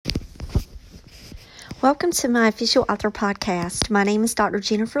Welcome to my official author podcast. My name is Dr.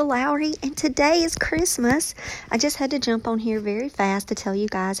 Jennifer Lowry, and today is Christmas. I just had to jump on here very fast to tell you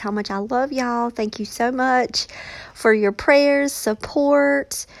guys how much I love y'all. Thank you so much for your prayers,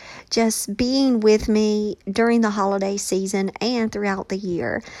 support, just being with me during the holiday season and throughout the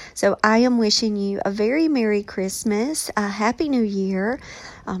year. So I am wishing you a very Merry Christmas, a Happy New Year.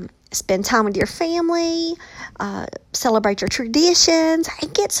 Spend time with your family, celebrate your traditions,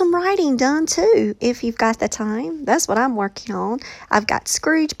 and get some writing done too if you've got the time. That's what I'm working on. I've got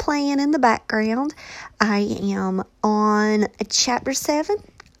Scrooge playing in the background. I am on chapter 7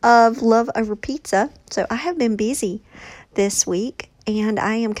 of Love Over Pizza, so I have been busy this week, and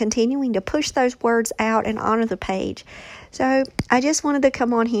I am continuing to push those words out and onto the page. So I just wanted to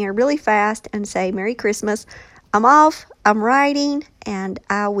come on here really fast and say Merry Christmas. I'm off, I'm writing, and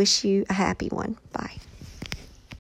I wish you a happy one. Bye.